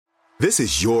This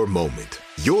is your moment,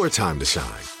 your time to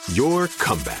shine, your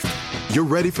comeback. You're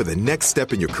ready for the next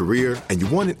step in your career, and you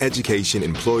want an education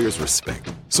employers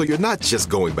respect. So you're not just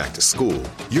going back to school,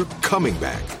 you're coming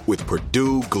back with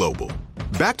Purdue Global.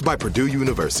 Backed by Purdue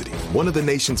University, one of the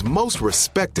nation's most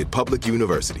respected public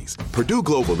universities, Purdue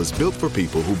Global is built for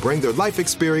people who bring their life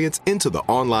experience into the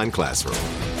online classroom.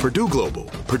 Purdue Global,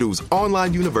 Purdue's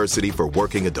online university for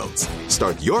working adults.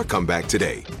 Start your comeback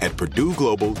today at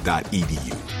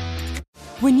purdueglobal.edu.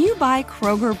 When you buy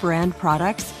Kroger brand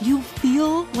products, you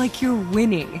feel like you're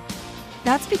winning.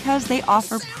 That's because they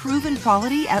offer proven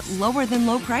quality at lower than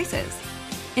low prices.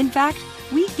 In fact,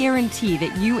 we guarantee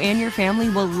that you and your family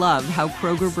will love how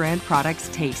Kroger brand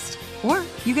products taste, or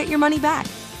you get your money back.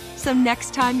 So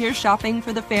next time you're shopping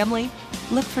for the family,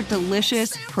 look for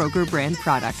delicious Kroger brand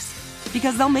products,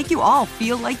 because they'll make you all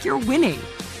feel like you're winning.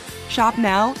 Shop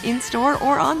now, in-store,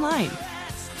 or online.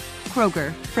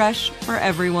 Kroger, fresh for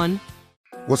everyone.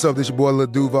 What's up, this your boy Lil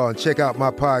Duval, and check out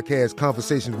my podcast,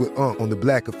 Conversations with Unc, on the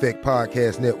Black Effect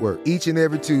Podcast Network. Each and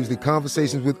every Tuesday,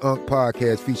 Conversations with Unc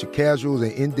podcast feature casuals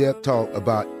and in-depth talk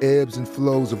about ebbs and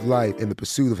flows of life and the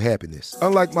pursuit of happiness.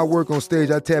 Unlike my work on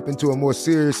stage, I tap into a more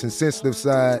serious and sensitive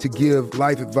side to give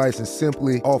life advice and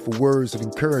simply offer words of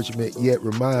encouragement, yet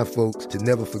remind folks to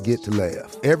never forget to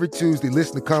laugh. Every Tuesday,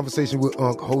 listen to Conversations with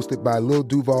Unc, hosted by Lil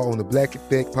Duval on the Black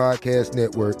Effect Podcast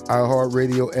Network,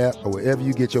 iHeartRadio app, or wherever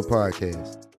you get your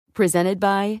podcasts. Presented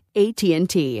by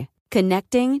AT&T.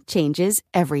 Connecting changes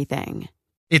everything.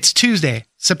 It's Tuesday,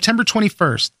 September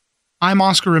 21st. I'm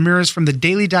Oscar Ramirez from the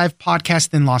Daily Dive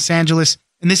podcast in Los Angeles,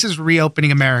 and this is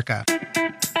Reopening America.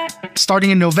 Starting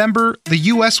in November, the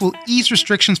U.S. will ease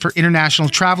restrictions for international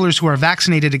travelers who are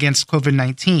vaccinated against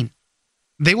COVID-19.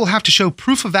 They will have to show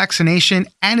proof of vaccination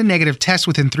and a negative test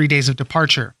within 3 days of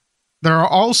departure. There are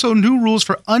also new rules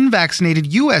for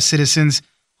unvaccinated U.S. citizens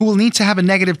who will need to have a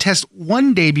negative test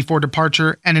 1 day before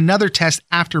departure and another test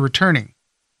after returning.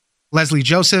 Leslie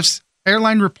Josephs,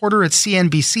 airline reporter at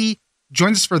CNBC,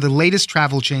 joins us for the latest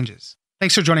travel changes.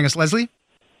 Thanks for joining us, Leslie.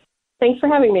 Thanks for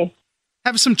having me.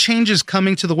 Have some changes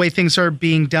coming to the way things are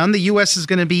being done. The U.S. is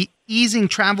going to be easing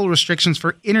travel restrictions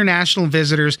for international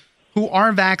visitors who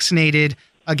are vaccinated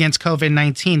against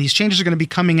COVID-19. These changes are going to be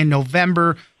coming in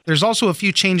November. There's also a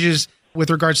few changes with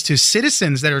regards to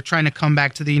citizens that are trying to come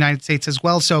back to the United States as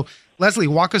well. So, Leslie,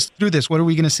 walk us through this. What are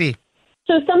we going to see?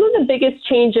 So some of the biggest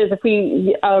changes, if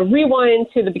we rewind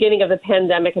to the beginning of the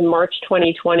pandemic in March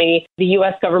 2020, the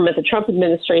U.S. government, the Trump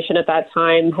administration at that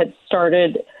time, had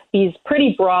started these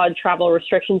pretty broad travel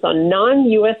restrictions on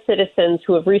non-U.S. citizens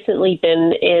who have recently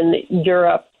been in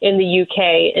Europe, in the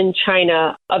UK, in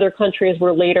China. Other countries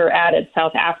were later added,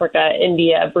 South Africa,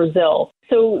 India, Brazil.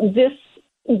 So this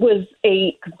was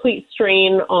a complete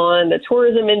strain on the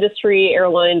tourism industry.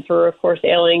 Airlines were, of course,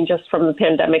 ailing just from the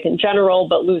pandemic in general,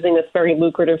 but losing this very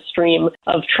lucrative stream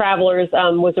of travelers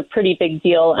was a pretty big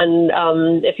deal.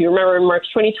 And if you remember in March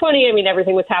 2020, I mean,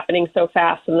 everything was happening so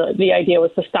fast, and the idea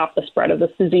was to stop the spread of this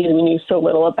disease we knew so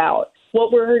little about.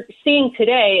 What we're seeing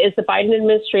today is the Biden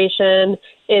administration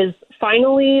is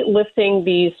finally lifting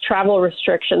these travel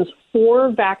restrictions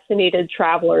for vaccinated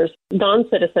travelers,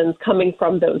 non-citizens coming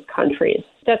from those countries.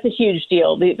 That's a huge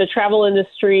deal. The travel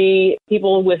industry,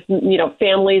 people with,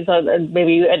 families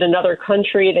maybe in another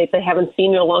country they haven't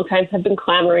seen in a long time have been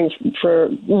clamoring for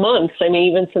months. I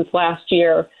mean, even since last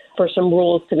year, for some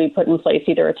rules to be put in place,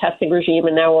 either a testing regime,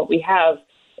 and now what we have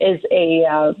is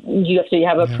you have to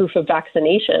have a proof of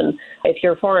vaccination if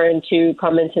you're foreign to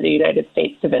come into the United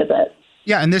States to visit.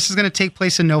 Yeah, and this is going to take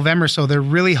place in November, so they're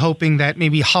really hoping that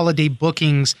maybe holiday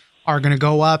bookings are going to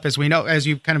go up. As we know, as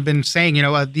you've kind of been saying,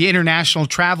 the international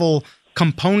travel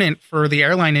component for the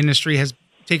airline industry has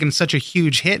taken such a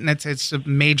huge hit, and it's a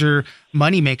major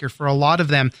moneymaker for a lot of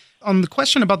them. On the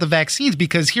question about the vaccines,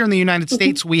 because here in the United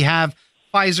States, we have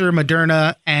Pfizer,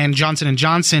 Moderna, and Johnson &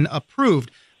 Johnson approved.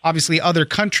 Obviously, other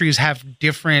countries have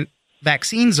different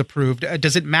vaccines approved.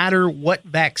 Does it matter what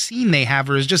vaccine they have,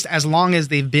 or is just as long as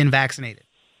they've been vaccinated?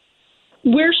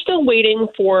 We're still waiting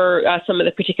for some of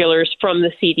the particulars from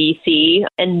the CDC,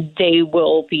 and they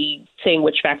will be saying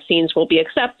which vaccines will be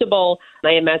acceptable.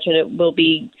 I imagine it will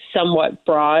be somewhat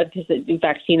broad because the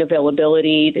vaccine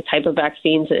availability, the type of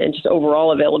vaccines, and just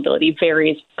overall availability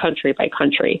varies country by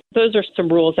country. Those are some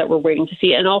rules that we're waiting to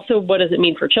see. And also, what does it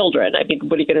mean for children? I mean,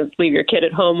 what are you going to leave your kid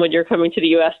at home when you're coming to the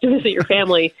U.S. to visit your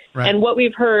family? Right. And what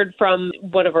we've heard from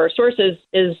one of our sources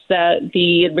is that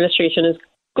the administration is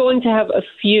going to have a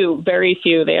few, very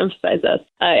few, they emphasize this,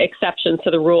 exceptions to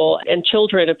the rule. And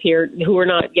children who are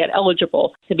not yet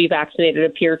eligible to be vaccinated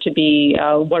appear to be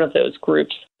one of those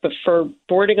groups. But for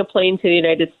boarding a plane to the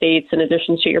United States, in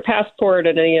addition to your passport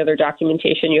and any other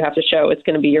documentation you have to show, it's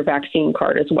going to be your vaccine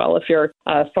card as well if you're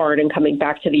foreign and coming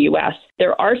back to the U.S.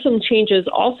 There are some changes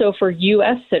also for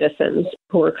U.S. citizens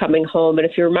who are coming home. And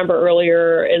if you remember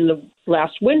earlier in the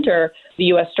last winter, the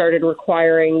U.S. started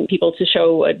requiring people to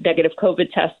show a negative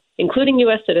COVID test, including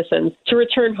U.S. citizens, to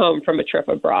return home from a trip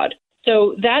abroad.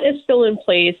 So that is still in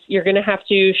place. You're going to have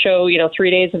to show, 3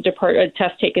 days of a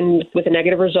test taken with a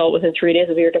negative result within 3 days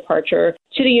of your departure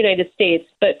to the United States.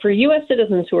 But for U.S.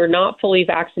 citizens who are not fully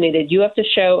vaccinated, you have to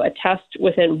show a test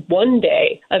within 1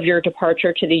 day of your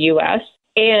departure to the U.S.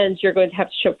 And you're going to have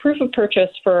to show proof of purchase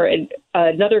for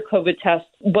another COVID test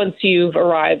once you've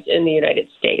arrived in the United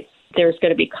States. There's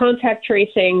going to be contact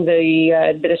tracing. The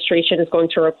administration is going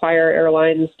to require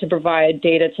airlines to provide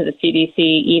data to the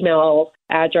CDC, email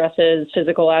addresses,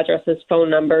 physical addresses, phone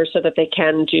numbers, so that they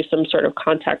can do some sort of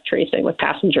contact tracing with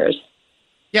passengers.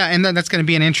 Yeah, and that's going to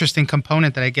be an interesting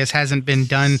component that I guess hasn't been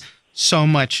done so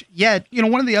much yet.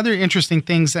 One of the other interesting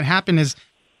things that happened is,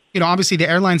 obviously the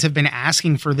airlines have been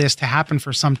asking for this to happen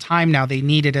for some time now. They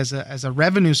need it as a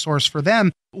revenue source for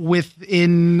them.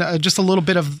 Within just a little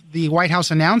bit of the White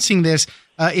House announcing this,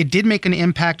 it did make an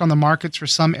impact on the markets for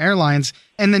some airlines.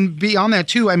 And then beyond that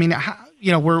too,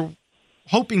 we're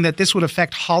hoping that this would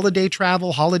affect holiday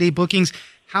travel, holiday bookings.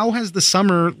 How has the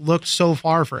summer looked so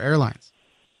far for airlines?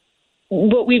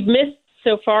 What we've missed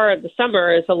so far of the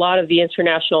summer is a lot of the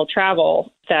international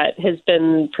travel that has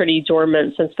been pretty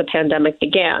dormant since the pandemic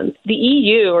began. The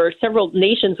EU, or several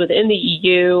nations within the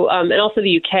EU, and also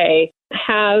the UK,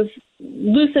 have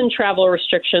loosened travel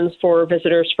restrictions for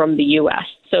visitors from the U.S.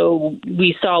 So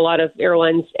we saw a lot of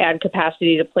airlines add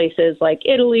capacity to places like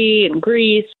Italy and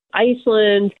Greece,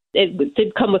 Iceland. It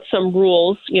did come with some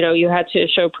rules. You had to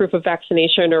show proof of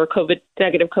vaccination or a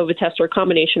negative COVID test or a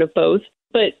combination of both.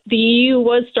 But the EU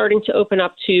was starting to open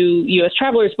up to U.S.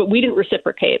 travelers, but we didn't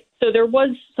reciprocate. So there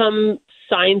was some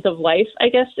signs of life, I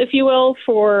guess, if you will,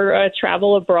 for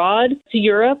travel abroad to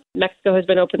Europe. Mexico has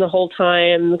been open the whole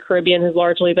time. The Caribbean has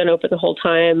largely been open the whole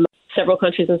time. Several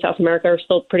countries in South America are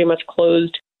still pretty much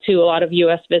closed to a lot of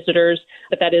U.S. visitors,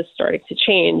 but that is starting to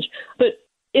change. But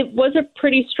it was a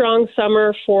pretty strong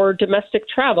summer for domestic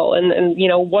travel. And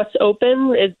what's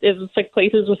open is like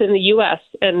places within the U.S.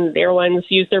 and airlines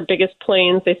use their biggest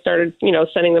planes. They started,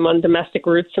 sending them on domestic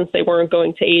routes since they weren't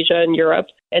going to Asia and Europe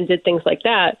and did things like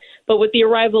that. But with the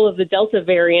arrival of the Delta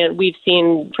variant, we've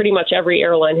seen pretty much every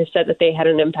airline has said that they had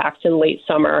an impact in late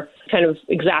summer, kind of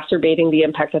exacerbating the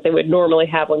impact that they would normally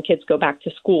have when kids go back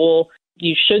to school.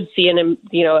 You should see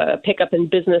a pickup in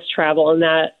business travel, and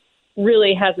that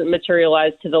really hasn't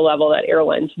materialized to the level that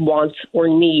airlines want or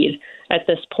need at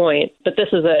this point. But this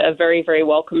is a very, very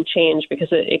welcome change because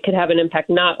it could have an impact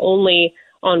not only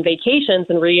on vacations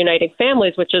and reuniting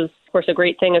families, which is, of course, a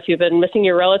great thing if you've been missing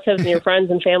your relatives and your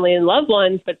friends and family and loved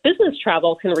ones, but business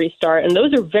travel can restart, and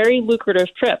those are very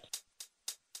lucrative trips.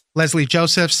 Leslie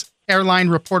Josephs, airline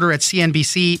reporter at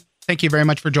CNBC, thank you very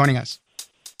much for joining us.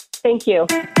 Thank you.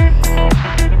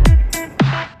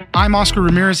 I'm Oscar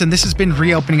Ramirez, and this has been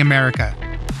Reopening America.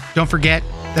 Don't forget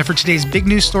that for today's big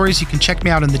news stories, you can check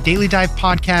me out on the Daily Dive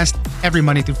podcast every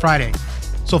Monday through Friday.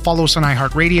 So follow us on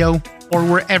iHeartRadio or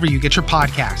wherever you get your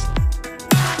podcast.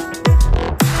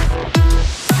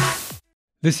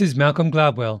 This is Malcolm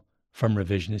Gladwell from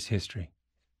Revisionist History.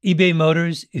 eBay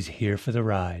Motors is here for the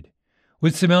ride.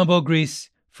 With some elbow grease,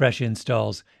 fresh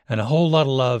installs, and a whole lot of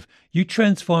love, you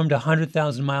transformed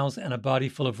 100,000 miles and a body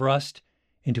full of rust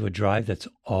into a drive that's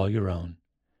all your own.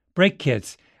 Brake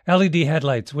kits, LED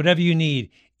headlights, whatever you need,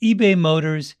 eBay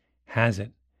Motors has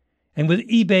it. And with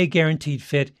eBay Guaranteed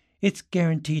Fit, it's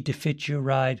guaranteed to fit your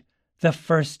ride the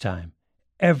first time,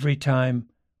 every time,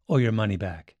 or your money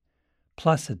back.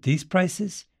 Plus, at these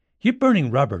prices, you're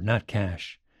burning rubber, not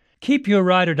cash. Keep your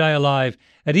ride or die alive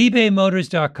at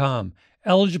ebaymotors.com.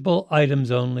 Eligible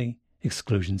items only.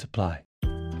 Exclusions apply.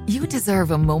 You deserve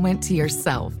a moment to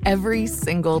yourself every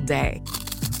single day.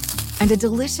 And a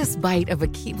delicious bite of a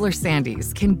Keebler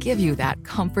Sandies can give you that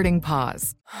comforting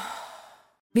pause.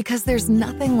 Because there's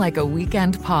nothing like a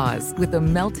weekend pause with the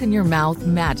melt-in-your-mouth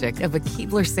magic of a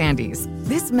Keebler Sandies.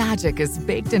 This magic is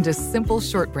baked into simple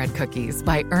shortbread cookies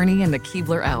by Ernie and the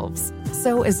Keebler Elves.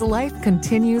 So as life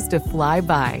continues to fly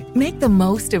by, make the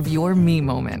most of your me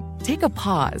moment. Take a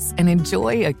pause and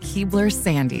enjoy a Keebler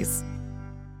Sandies.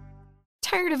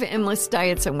 Tired of endless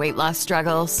diets and weight loss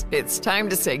struggles? It's time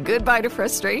to say goodbye to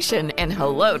frustration and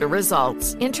hello to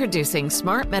results. Introducing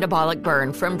Smart Metabolic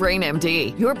Burn from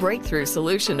BrainMD, your breakthrough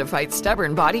solution to fight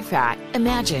stubborn body fat.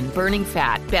 Imagine burning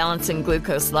fat, balancing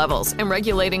glucose levels, and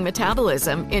regulating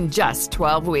metabolism in just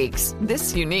 12 weeks.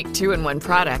 This unique 2-in-1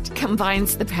 product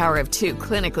combines the power of 2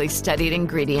 clinically studied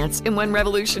ingredients in one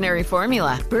revolutionary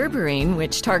formula. Berberine,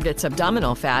 which targets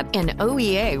abdominal fat, and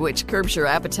OEA, which curbs your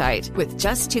appetite. With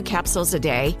just 2 capsules a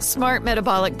day, Smart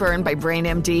Metabolic Burn by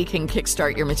BrainMD can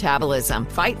kickstart your metabolism,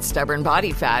 fight stubborn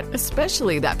body fat,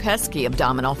 especially that pesky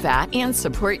abdominal fat, and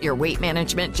support your weight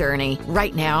management journey.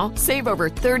 Right now, save over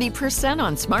 30%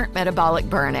 on Smart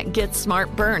Metabolic Burn at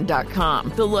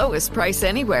GetSmartBurn.com. The lowest price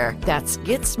anywhere. That's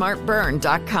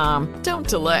GetSmartBurn.com. Don't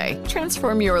delay.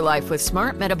 Transform your life with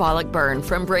Smart Metabolic Burn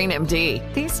from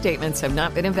BrainMD. These statements have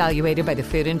not been evaluated by the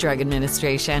Food and Drug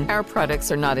Administration. Our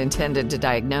products are not intended to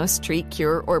diagnose, treat,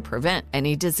 cure, or prevent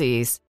any disease.